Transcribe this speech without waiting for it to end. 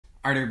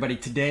All right, everybody,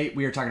 today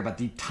we are talking about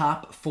the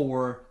top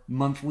 4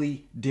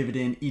 monthly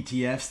dividend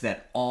ETFs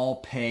that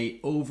all pay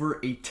over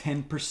a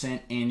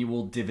 10%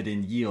 annual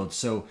dividend yield.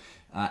 So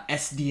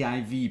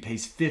SDIV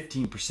pays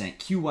 15%,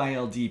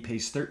 QYLD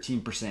pays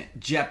 13%,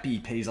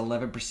 JEPI pays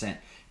 11%,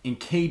 and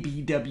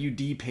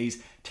KBWD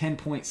pays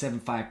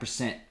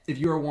 10.75%. If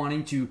you are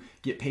wanting to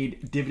get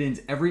paid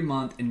dividends every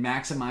month and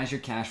maximize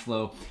your cash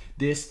flow,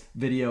 this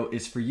video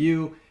is for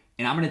you.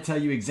 And I'm going to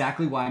tell you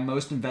exactly why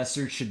most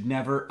investors should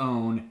never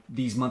own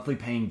these monthly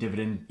paying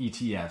dividend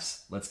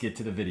ETFs. Let's get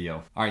to the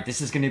video. All right,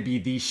 this is going to be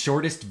the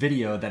shortest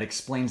video that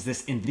explains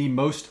this in the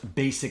most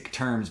basic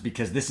terms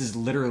because this is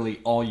literally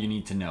all you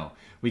need to know.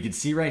 We can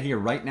see right here,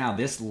 right now,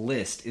 this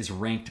list is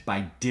ranked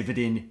by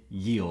dividend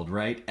yield,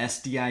 right?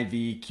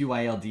 SDIV,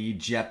 QYLD,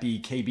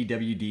 JEPI,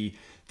 KBWD,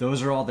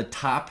 those are all the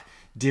top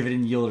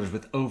dividend yielders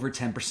with over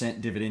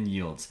 10% dividend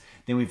yields.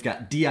 Then we've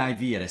got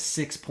DIV at a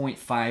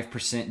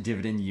 6.5%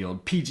 dividend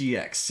yield,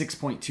 PGX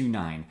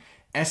 6.29,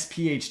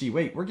 SPHD,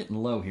 wait, we're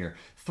getting low here,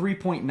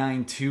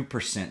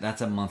 3.92%,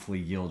 that's a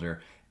monthly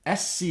yielder.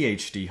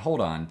 SCHD, hold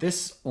on,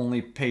 this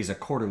only pays a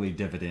quarterly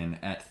dividend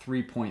at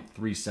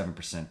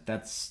 3.37%,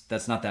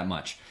 that's not that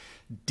much.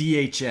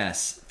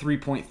 DHS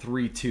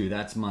 3.32,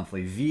 that's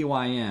monthly.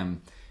 VYM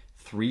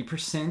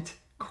 3%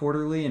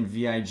 quarterly and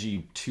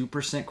VIG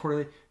 2%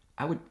 quarterly.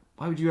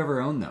 Why would you ever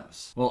own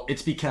those? Well,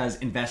 it's because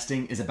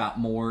investing is about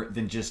more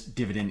than just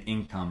dividend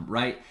income,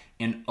 right?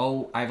 And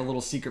oh, I have a little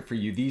secret for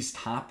you. These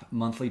top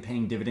monthly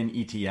paying dividend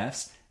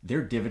ETFs,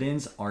 their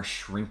dividends are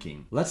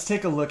shrinking. Let's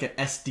take a look at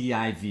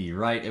SDIV,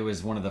 right? It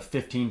was one of the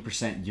 15%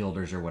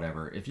 yielders or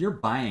whatever. If you're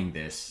buying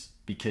this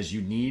because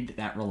you need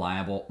that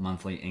reliable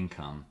monthly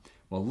income,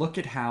 well, look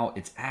at how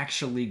it's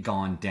actually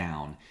gone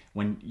down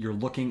when you're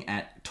looking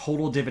at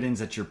total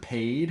dividends that you're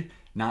paid,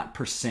 not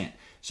percent.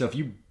 So if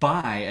you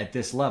buy at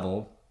this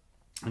level,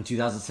 in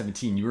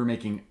 2017, you were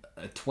making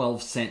a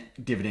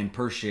 12-cent dividend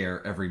per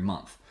share every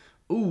month.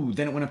 Ooh,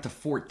 then it went up to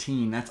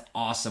 14. That's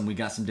awesome. We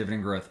got some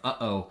dividend growth.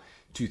 Uh-oh.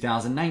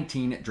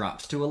 2019, it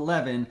drops to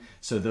 11.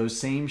 So those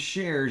same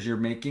shares, you're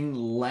making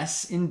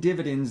less in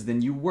dividends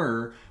than you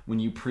were when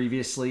you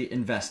previously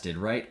invested,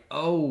 right?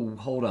 Oh,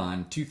 hold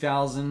on.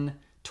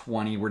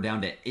 2020, we're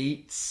down to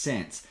 8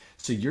 cents.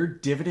 So your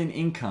dividend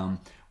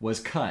income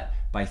was cut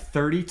by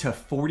 30 to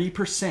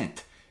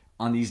 40%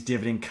 on these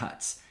dividend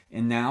cuts.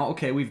 And now,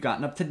 okay, we've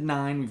gotten up to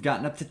 9, we've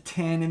gotten up to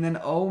 10, and then,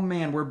 oh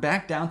man, we're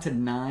back down to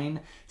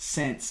 9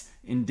 cents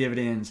in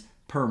dividends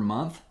per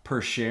month, per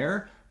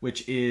share,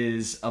 which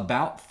is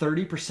about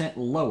 30%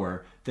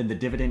 lower than the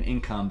dividend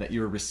income that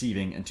you were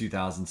receiving in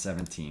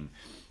 2017.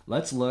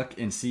 Let's look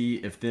and see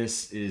if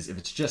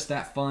it's just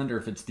that fund or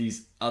if it's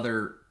these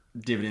other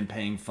dividend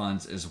paying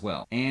funds as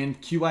well.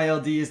 And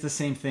QYLD is the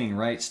same thing,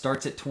 right?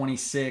 Starts at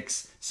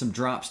 26, some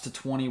drops to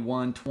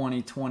 21,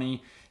 20,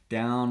 20,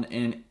 down,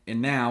 and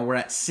now we're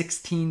at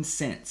 16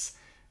 cents.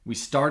 We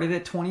started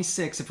at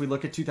 26 if we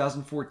look at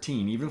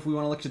 2014. Even if we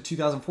want to look to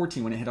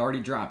 2014 when it had already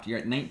dropped, you're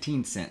at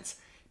 19 cents.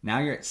 Now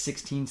you're at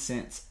 16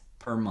 cents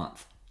per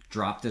month.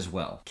 Dropped as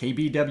well.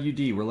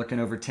 KBWD, we're looking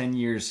over 10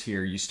 years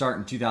here. You start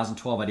in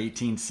 2012 at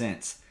 18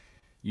 cents.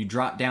 You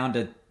drop down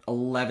to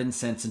 11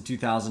 cents in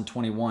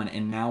 2021,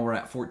 and now we're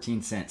at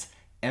 14 cents.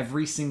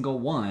 Every single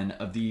one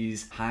of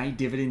these high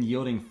dividend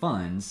yielding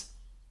funds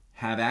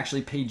have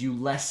actually paid you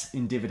less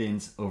in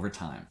dividends over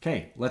time.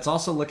 Okay, let's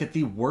also look at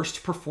the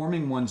worst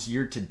performing ones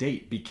year to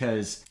date,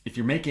 because if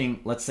you're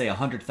making, let's say, a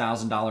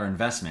 $100,000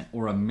 investment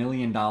or $1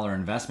 million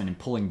investment and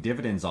pulling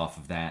dividends off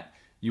of that,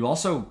 you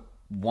also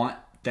want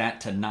that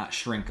to not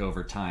shrink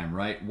over time,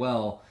 right?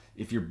 Well,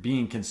 if you're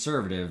being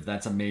conservative,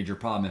 that's a major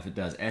problem if it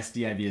does.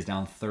 SDIV is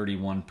down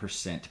 31%,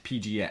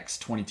 PGX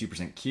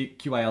 22%,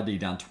 QYLD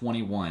down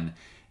 21%,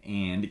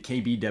 and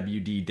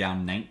KBWD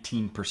down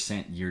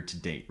 19% year to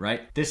date,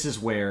 right? This is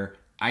where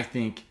I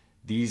think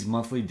these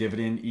monthly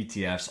dividend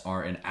ETFs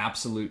are an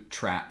absolute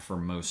trap for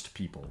most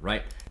people,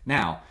 right?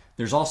 Now,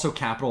 there's also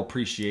capital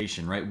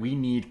appreciation, right? We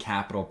need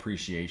capital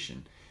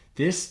appreciation.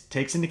 This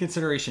takes into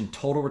consideration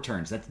total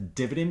returns. That's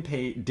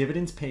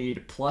dividends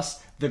paid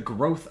plus the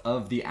growth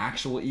of the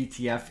actual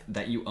ETF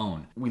that you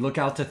own. We look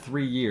out to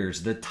 3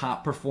 years, the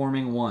top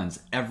performing ones,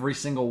 every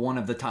single one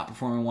of the top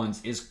performing ones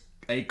is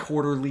a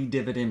quarterly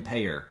dividend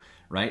payer,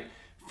 right?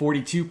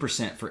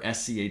 42% for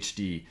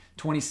SCHD,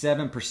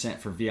 27%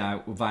 for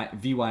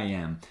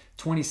VYM,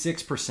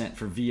 26%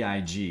 for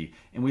VIG.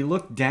 And we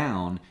look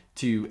down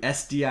to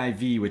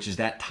SDIV, which is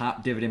that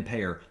top dividend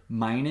payer,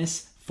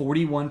 minus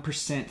 41%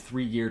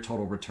 3-year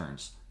total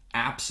returns.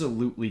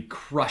 Absolutely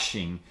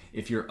crushing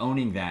if you're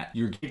owning that.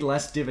 You're getting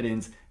less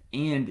dividends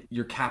and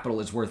your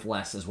capital is worth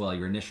less as well.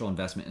 Your initial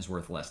investment is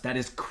worth less. That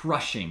is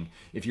crushing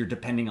if you're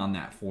depending on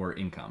that for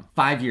income.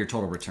 5-year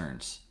total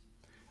returns.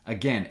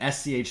 Again,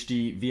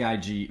 SCHD,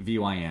 VIG,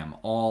 VYM,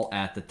 all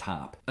at the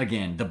top.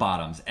 Again, the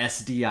bottoms,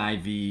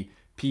 SDIV,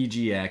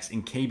 PGX,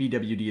 and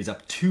KBWD is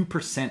up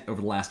 2%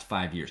 over the last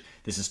 5 years.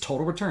 This is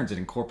total returns. It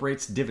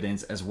incorporates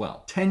dividends as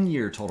well.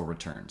 10-year total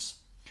returns.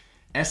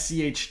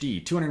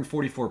 SCHD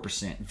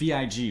 244%,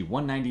 VIG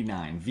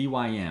 199,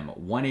 VYM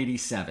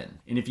 187.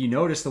 And if you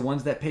notice, the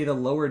ones that pay the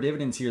lower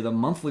dividends here, the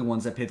monthly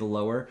ones that pay the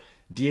lower,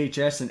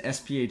 DHS and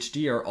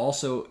SPHD, are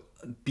also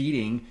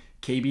beating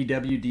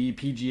KBWD,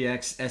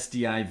 PGX,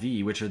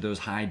 SDIV, which are those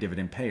high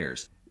dividend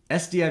payers.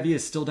 SDIV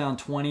is still down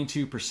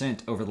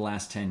 22% over the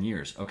last 10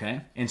 years,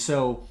 okay? And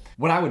so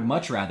what I would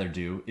much rather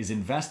do is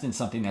invest in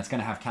something that's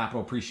gonna have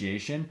capital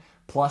appreciation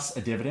plus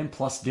a dividend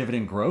plus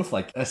dividend growth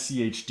like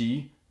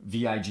SCHD,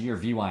 VIG, or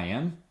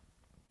VYM.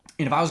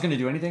 And if I was gonna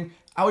do anything,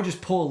 I would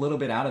just pull a little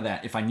bit out of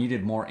that if I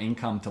needed more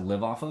income to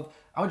live off of.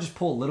 I would just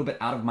pull a little bit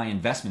out of my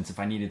investments if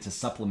I needed to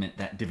supplement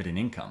that dividend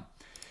income.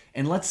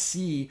 And let's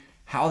see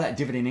how that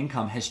dividend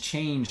income has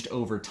changed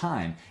over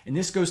time. And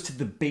this goes to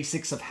the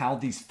basics of how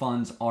these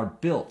funds are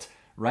built,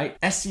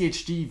 right?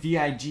 SCHD,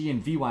 VIG,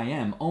 and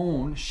VYM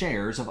own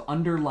shares of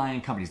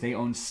underlying companies. They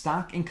own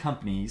stock in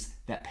companies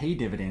that pay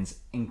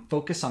dividends and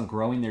focus on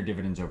growing their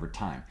dividends over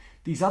time.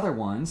 These other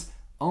ones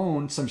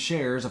own some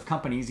shares of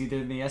companies either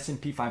in the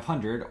S&P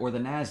 500 or the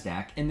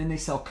NASDAQ, and then they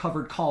sell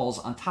covered calls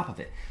on top of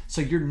it.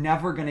 So you're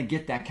never gonna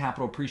get that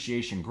capital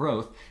appreciation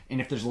growth.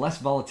 And if there's less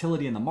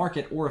volatility in the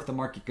market, or if the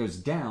market goes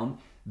down,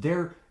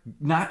 they're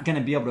not gonna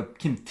be able to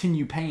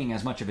continue paying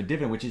as much of a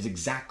dividend, which is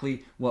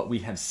exactly what we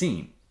have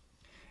seen.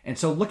 And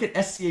so look at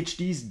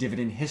SCHD's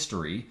dividend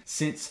history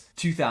since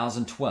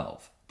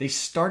 2012. They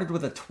started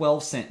with a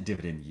 12-cent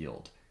dividend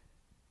yield.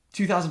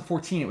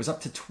 2014, it was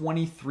up to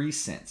 23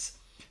 cents.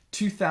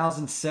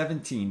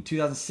 2017,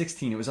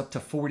 2016, it was up to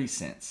 40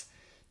 cents.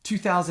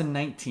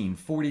 2019,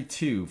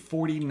 42,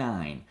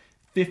 49,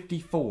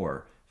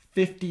 54,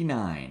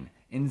 59,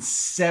 and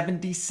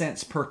 70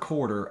 cents per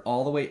quarter,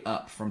 all the way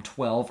up from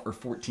 12 or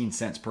 14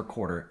 cents per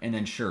quarter. And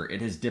then sure,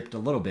 it has dipped a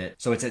little bit,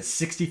 so it's at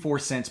 64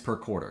 cents per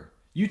quarter.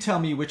 You tell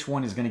me which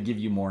one is gonna give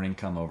you more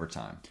income over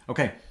time.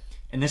 Okay,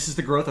 and this is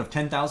the growth of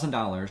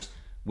 $10,000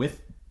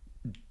 with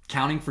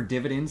counting for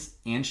dividends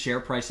and share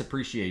price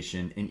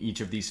appreciation in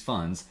each of these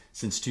funds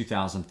since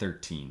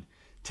 2013.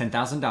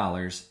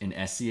 $10,000 in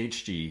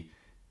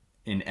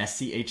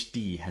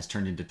SCHD has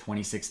turned into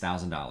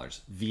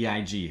 $26,000.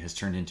 VIG has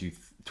turned into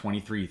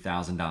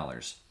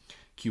 $23,000.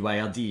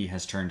 QYLD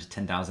has turned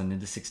 $10,000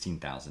 into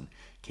 $16,000.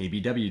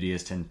 KBWD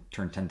has turned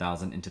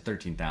 $10,000 into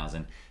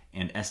 $13,000.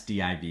 And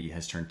SDIV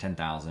has turned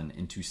 $10,000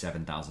 into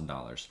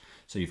 $7,000.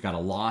 So you've got a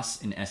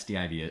loss in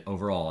SDIV,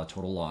 overall a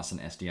total loss in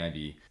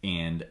SDIV,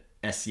 and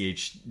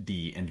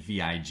SCHD and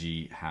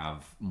VIG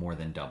have more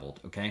than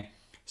doubled, okay?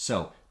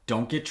 So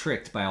don't get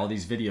tricked by all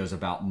these videos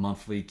about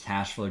monthly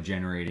cash flow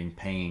generating,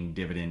 paying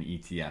dividend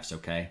ETFs,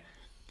 okay?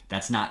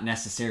 That's not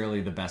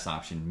necessarily the best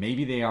option.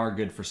 Maybe they are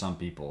good for some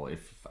people,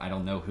 if I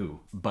don't know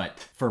who. But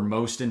for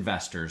most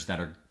investors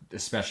that are,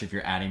 especially if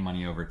you're adding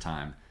money over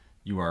time,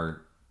 you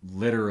are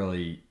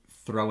literally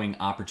throwing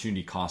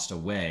opportunity cost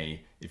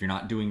away if you're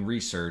not doing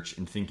research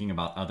and thinking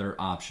about other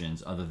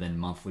options other than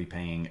monthly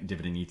paying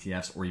dividend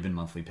ETFs or even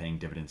monthly paying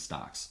dividend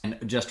stocks. And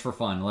just for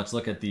fun, let's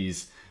look at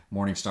these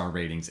Morningstar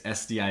ratings.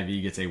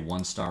 SDIV gets a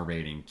 1-star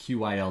rating,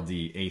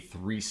 QYLD a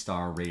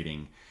 3-star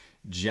rating,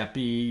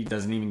 JEPI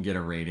doesn't even get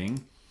a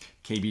rating,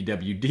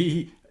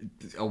 KBWD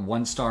a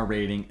 1-star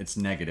rating, it's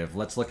negative.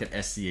 Let's look at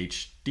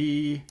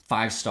SCHD,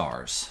 5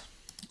 stars.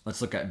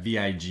 Let's look at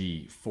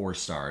VIG, 4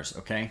 stars,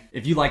 okay?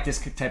 If you like this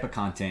type of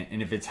content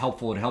and if it's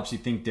helpful, it helps you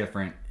think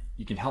different,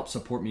 you can help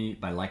support me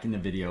by liking the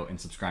video and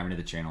subscribing to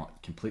the channel.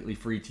 Completely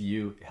free to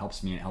you. It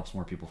helps me and it helps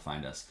more people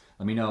find us.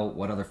 Let me know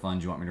what other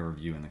funds you want me to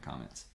review in the comments.